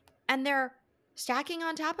 and they're stacking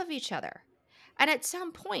on top of each other. And at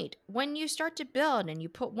some point, when you start to build and you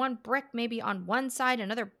put one brick maybe on one side,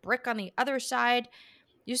 another brick on the other side,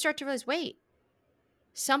 you start to realize, wait,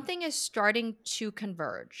 something is starting to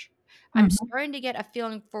converge. I'm Mm-hmm. starting to get a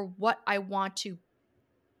feeling for what I want to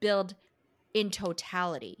build in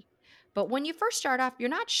totality. But when you first start off, you're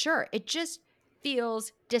not sure. It just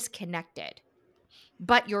feels disconnected.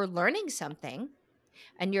 But you're learning something,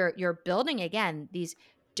 and you're building again these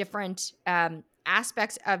different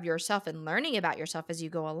aspects of yourself and learning about yourself as you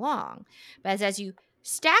go along. But as you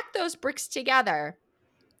stack those bricks together,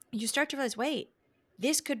 you start to realize, wait,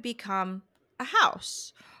 this could become a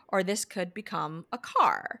house, or this could become a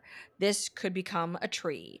car, this could become a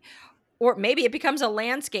tree, or maybe it becomes a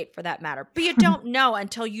landscape for that matter. But you don't know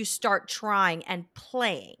until you start trying and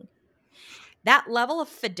playing. That level of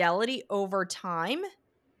fidelity over time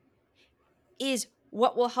is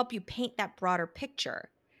what will help you paint that broader picture.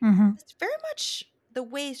 Mm-hmm. That's very much the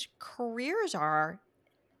ways careers are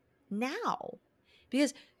now,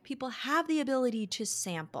 because people have the ability to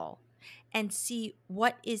sample and see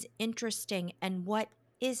what is interesting and what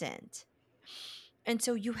isn't. And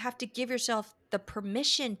so you have to give yourself the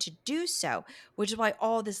permission to do so, which is why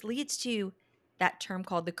all this leads to that term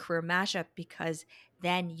called the career mashup, because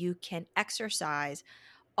then you can exercise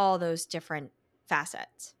all those different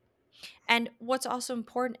facets. And what's also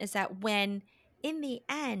important is that when in the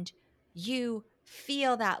end you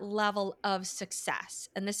feel that level of success,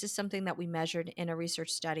 and this is something that we measured in a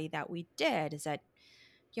research study that we did, is that,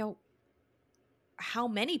 you know, how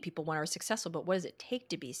many people want to be successful, but what does it take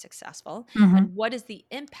to be successful? Mm-hmm. And what is the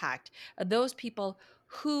impact of those people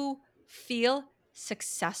who feel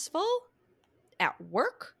successful at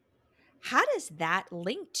work? How does that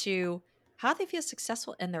link to how they feel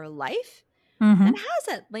successful in their life? Then Mm-hmm. how does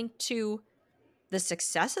that link to the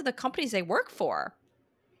success of the companies they work for?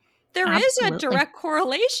 There is a Absolutely. direct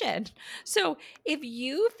correlation. So if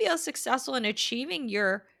you feel successful in achieving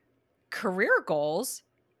your career goals,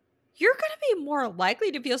 you're going to be more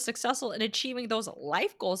likely to feel successful in achieving those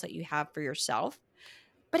life goals that you have for yourself.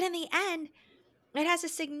 But in the end, it has a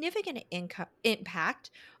significant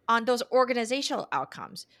impact on those organizational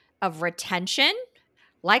outcomes of retention,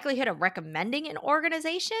 likelihood of recommending an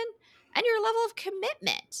organization, and your level of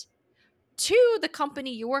commitment to the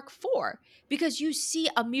company you work for, because you see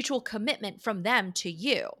a mutual commitment from them to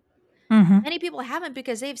you. Mm-hmm. Many people haven't,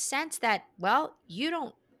 because they've sensed that, well, you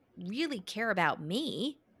don't really care about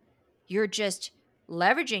me. You're just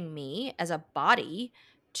leveraging me as a body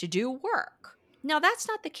to do work. Now, that's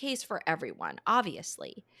not the case for everyone,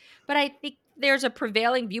 obviously, but I think there's a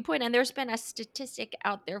prevailing viewpoint, and there's been a statistic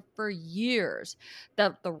out there for years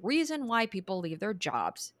that the reason why people leave their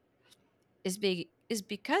jobs is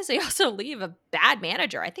because they also leave a bad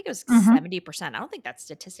manager. I think it was Mm-hmm. 70%. I don't think that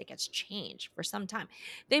statistic has changed for some time.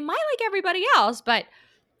 They might like everybody else, but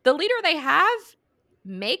the leader they have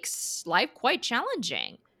makes life quite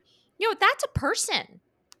challenging. That's a person.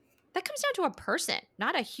 That comes down to a person,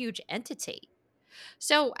 not a huge entity.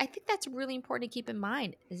 So I think that's really important to keep in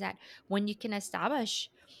mind, is that when you can establish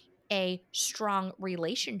a strong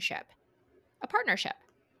relationship, a partnership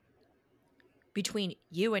between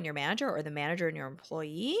you and your manager, or the manager and your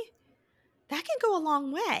employee, that can go a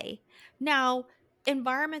long way. Now,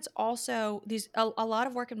 environments also, a lot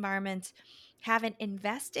of work environments haven't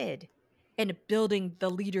invested in building the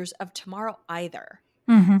leaders of tomorrow either.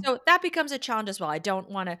 Mm-hmm. So that becomes a challenge as well. I don't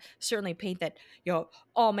want to certainly paint that,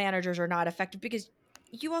 all managers are not effective, because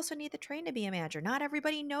you also need the train to be a manager. Not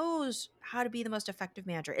everybody knows how to be the most effective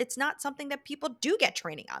manager. It's not something that people do get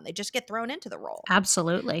training on. They just get thrown into the role.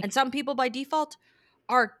 Absolutely. And some people by default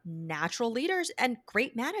are natural leaders and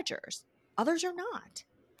great managers. Others are not.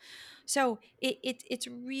 So it's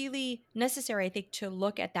really necessary, I think, to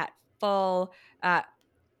look at that full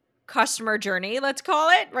customer journey, let's call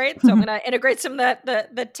it, right? So I'm going to integrate some of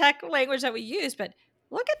the tech language that we use, but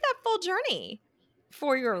look at that full journey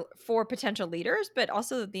for potential leaders, but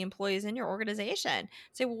also the employees in your organization.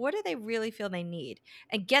 Say, well, what do they really feel they need,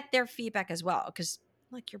 and get their feedback as well, because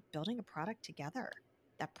like, you're building a product together.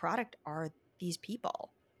 That product are these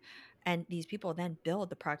people, and these people then build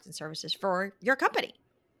the products and services for your company.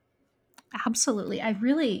 Absolutely.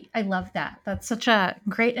 I love that. That's such a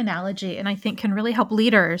great analogy, and I think can really help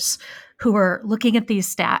leaders who are looking at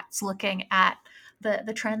these stats, looking at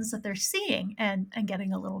the trends that they're seeing and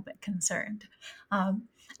getting a little bit concerned. Um,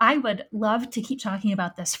 I would love to keep talking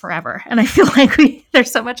about this forever, and I feel like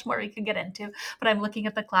there's so much more we could get into, but I'm looking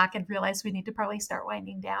at the clock and realize we need to probably start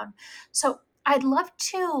winding down. So I'd love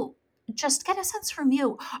to just get a sense from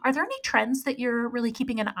you. Are there any trends that you're really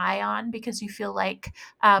keeping an eye on because you feel like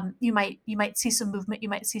you might see some movement, you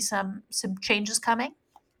might see some changes coming?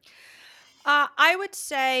 I would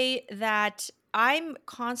say that I'm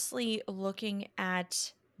constantly looking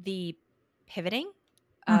at the pivoting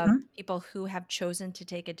of Hmm. people who have chosen to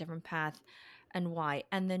take a different path and why,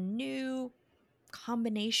 and the new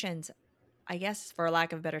combinations, I guess, for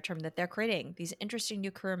lack of a better term, that they're creating, these interesting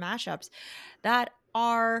new career mashups that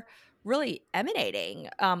are really emanating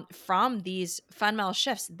from these fundamental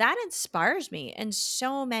shifts. That inspires me in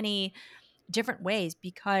so many different ways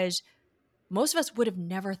because most of us would have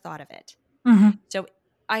never thought of it. Hmm. So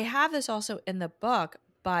I have this also in the book,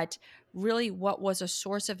 but really what was a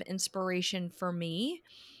source of inspiration for me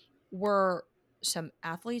were some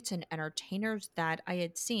athletes and entertainers that I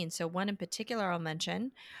had seen. So one in particular I'll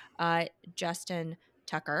mention, Justin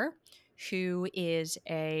Tucker, who is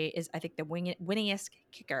I think the winningest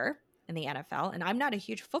kicker in the NFL. And I'm not a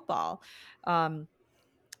huge um,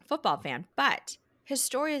 football fan, but his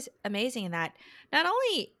story is amazing in that not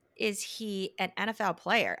only is he an NFL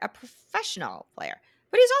player, a professional player,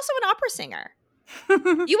 but he's also an opera singer.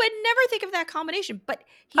 You would never think of that combination, but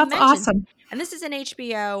he That's mentions, awesome. and this is an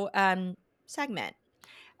HBO segment,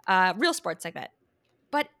 real sports segment,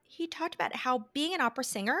 but he talked about how being an opera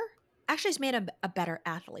singer actually has made him a better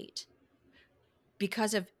athlete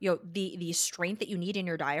because of the strength that you need in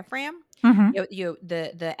your diaphragm, Hmm.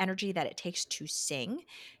 the energy that it takes to sing.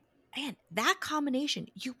 Man, that combination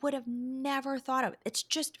you would have never thought of. It's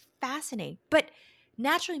just fascinating, but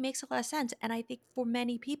naturally makes a lot of sense. And I think for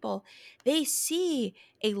many people, they see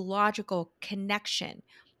a logical connection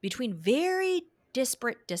between very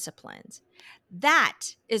disparate disciplines.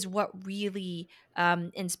 That is what really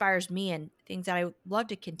inspires me and things that I would love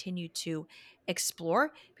to continue to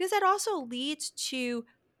explore because that also leads to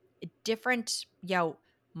different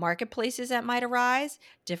marketplaces that might arise,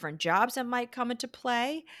 different jobs that might come into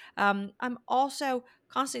play. I'm also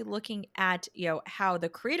constantly looking at how the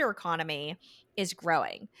creator economy is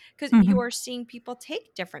growing because you Hmm. are seeing people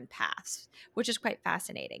take different paths, which is quite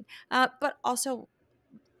fascinating, but also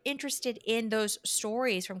interested in those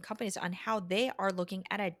stories from companies on how they are looking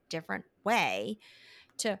at a different way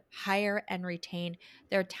to hire and retain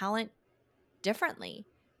their talent differently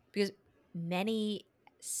because many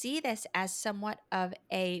see this as somewhat of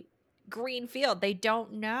a green field. They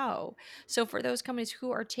don't know. So, for those companies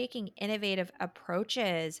who are taking innovative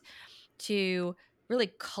approaches to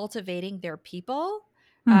really cultivating their people,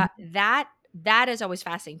 Hmm. that is always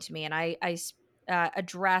fascinating to me. And I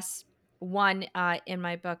address one in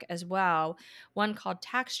my book as well, one called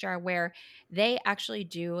Taxjar, where they actually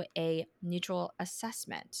do a neutral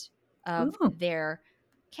assessment of Ooh. their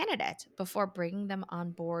candidate before bringing them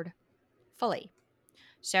on board fully.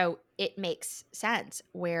 So it makes sense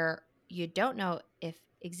where you don't know if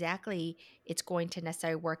exactly it's going to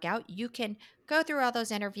necessarily work out. You can go through all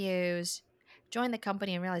those interviews, join the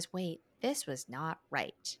company, and realize, wait, this was not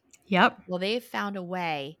right. Yep. Well, they've found a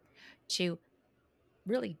way to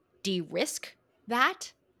really de risk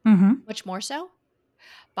that Hmm. much more so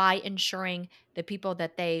by ensuring the people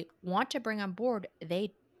that they want to bring on board,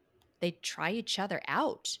 they try each other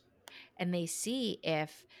out and they see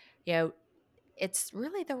if you know it's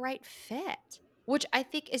really the right fit, which I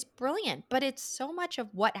think is brilliant. But it's so much of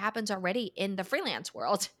what happens already in the freelance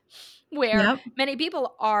world, where Yep. many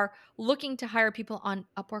people are looking to hire people on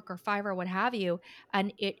Upwork or Fiverr, what have you.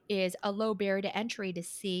 And it is a low barrier to entry to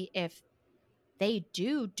see if they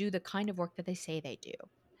do the kind of work that they say they do.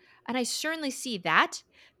 And I certainly see that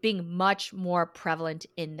being much more prevalent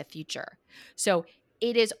in the future. So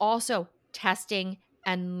it is also testing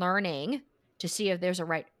and learning to see if there's a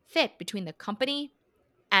right fit between the company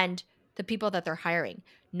and the people that they're hiring,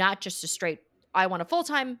 not just a straight, I want a full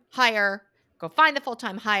time hire, go find the full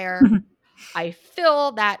time hire, I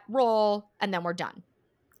fill that role, and then we're done.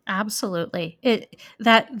 Absolutely. It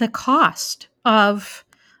that the cost of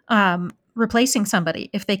replacing somebody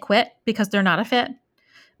if they quit because they're not a fit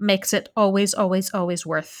makes it always, always, always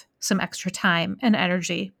worth some extra time and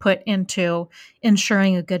energy put into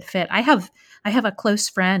ensuring a good fit. I have a close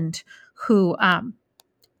friend who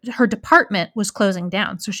her department was closing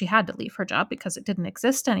down, so she had to leave her job because it didn't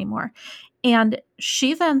exist anymore. And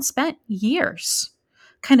she then spent years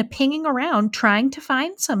kind of pinging around trying to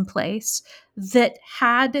find some place that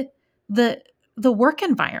had the work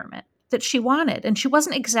environment that she wanted, and she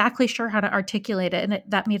wasn't exactly sure how to articulate it, and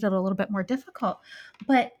that made it a little bit more difficult.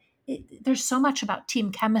 But there's so much about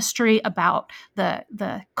team chemistry, about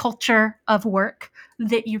the culture of work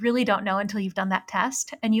that you really don't know until you've done that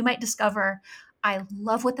test, and you might discover, I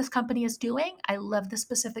love what this company is doing. I love the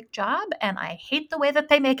specific job, and I hate the way that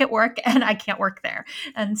they make it work, and I can't work there.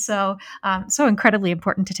 And so, so incredibly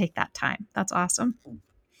important to take that time. That's awesome.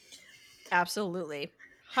 Absolutely.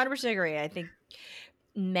 100% agree. I think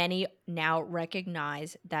many now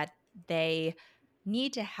recognize that they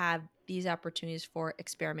need to have these opportunities for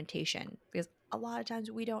experimentation, because a lot of times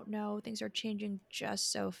we don't know, things are changing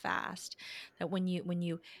just so fast that when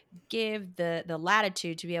you give the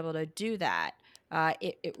latitude to be able to do that,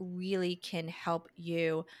 it really can help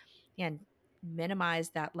you and minimize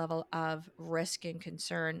that level of risk and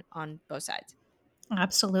concern on both sides.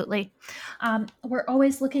 Absolutely. We're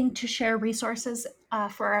always looking to share resources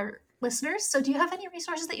for our listeners. So, do you have any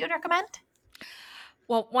resources that you would recommend?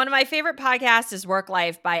 Well, one of my favorite podcasts is Work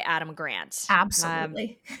Life by Adam Grant.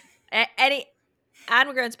 Absolutely. Any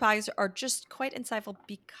Adam Grant's podcasts are just quite insightful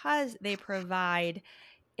because they provide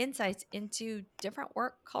insights into different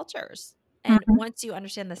work cultures. And Mhm. once you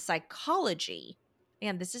understand the psychology,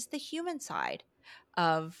 and this is the human side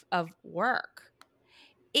of work,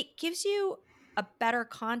 it gives you a better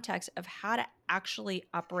context of how to actually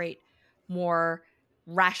operate more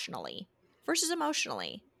rationally versus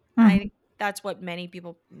emotionally. And I Mhm. think that's what many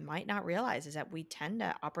people might not realize, is that we tend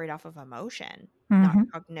to operate off of emotion, not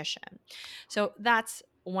Mhm. cognition. So that's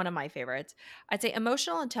one of my favorites. I'd say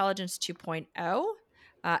Emotional Intelligence 2.0,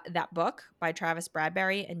 that book by Travis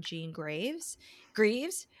Bradberry and Jean Greaves.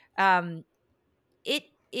 Um, it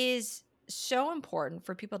is so important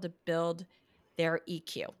for people to build their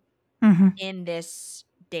EQ Mhm. in this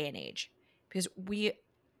day and age, because we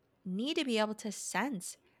need to be able to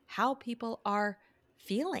sense how people are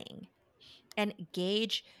feeling and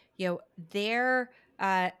gauge, their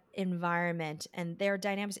environment and their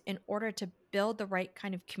dynamics in order to build the right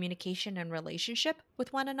kind of communication and relationship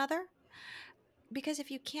with one another. Because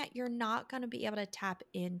if you can't, you're not going to be able to tap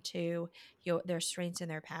into their strengths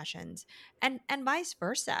and their passions, and vice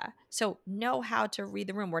versa. So know how to read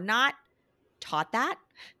the room. We're not taught that,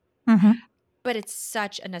 Mhm. but it's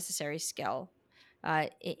such a necessary skill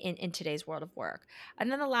in today's world of work.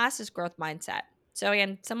 And then the last is Growth Mindset. So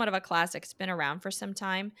again, somewhat of a classic. It's been around for some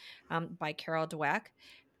time, by Carol Dweck.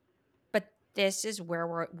 But this is where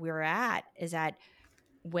we're at, is that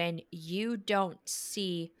when you don't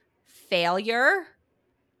see failure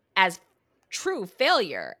as true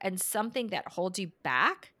failure and something that holds you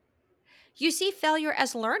back, you see failure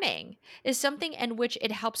as learning, is something in which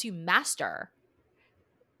it helps you master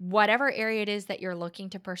whatever area it is that you're looking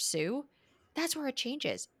to pursue. That's where it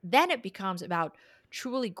changes. Then it becomes about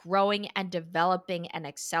truly growing and developing and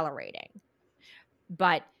accelerating.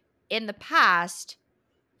 But in the past,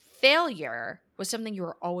 failure was something you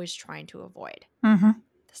were always trying to avoid. Mhm.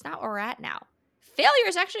 That's not where we're at now. Failure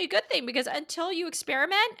is actually a good thing, because until you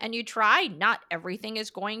experiment and you try, not everything is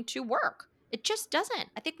going to work. It just doesn't.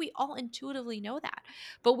 I think we all intuitively know that.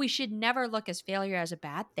 But we should never look as failure as a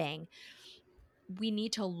bad thing. We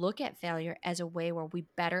need to look at failure as a way where we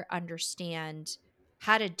better understand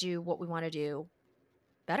how to do what we want to do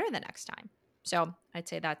better the next time. So I'd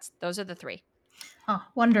say those are the three. Oh,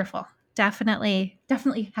 wonderful. Definitely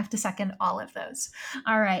have to second all of those.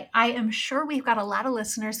 All right. I am sure we've got a lot of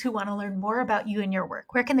listeners who want to learn more about you and your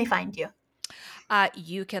work. Where can they find you?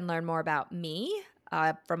 You can learn more about me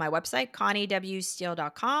from my website,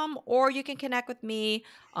 ConnieWSteele.com, or you can connect with me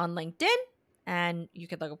on LinkedIn. And you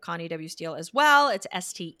could look up Connie W. Steele as well. It's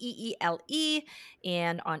Steele.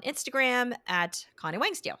 And on Instagram at Connie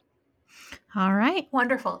Wang Steele. All right.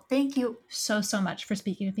 Wonderful. Thank you so, so much for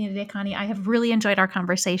speaking with me today, Connie. I have really enjoyed our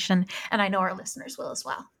conversation, and I know our listeners will as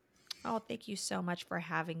well. Oh, thank you so much for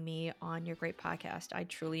having me on your great podcast. I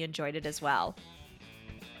truly enjoyed it as well.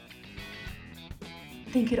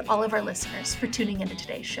 Thank you to all of our listeners for tuning into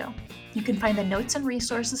today's show. You can find the notes and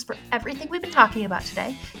resources for everything we've been talking about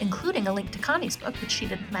today, including a link to Connie's book, which she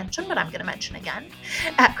didn't mention, but I'm going to mention again,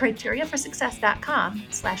 at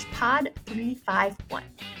criteriaforsuccess.com/pod351.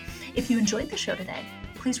 If you enjoyed the show today,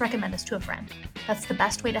 please recommend us to a friend. That's the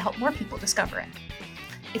best way to help more people discover it.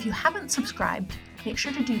 If you haven't subscribed, make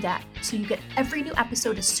sure to do that so you get every new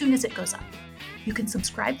episode as soon as it goes up. You can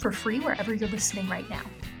subscribe for free wherever you're listening right now.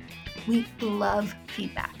 We love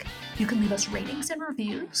feedback. You can leave us ratings and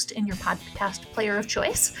reviews in your podcast player of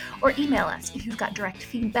choice, or email us if you've got direct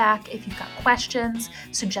feedback, if you've got questions,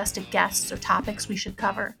 suggested guests or topics we should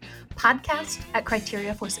cover.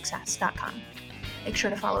 Podcast@criteriaforsuccess.com. Make sure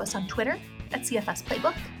to follow us on Twitter at CFS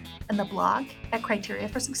Playbook and the blog at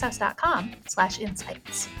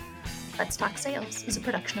criteriaforsuccess.com/insights. Let's Talk Sales is a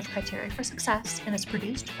production of Criteria for Success and is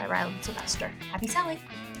produced by Riley Sylvester. Happy selling!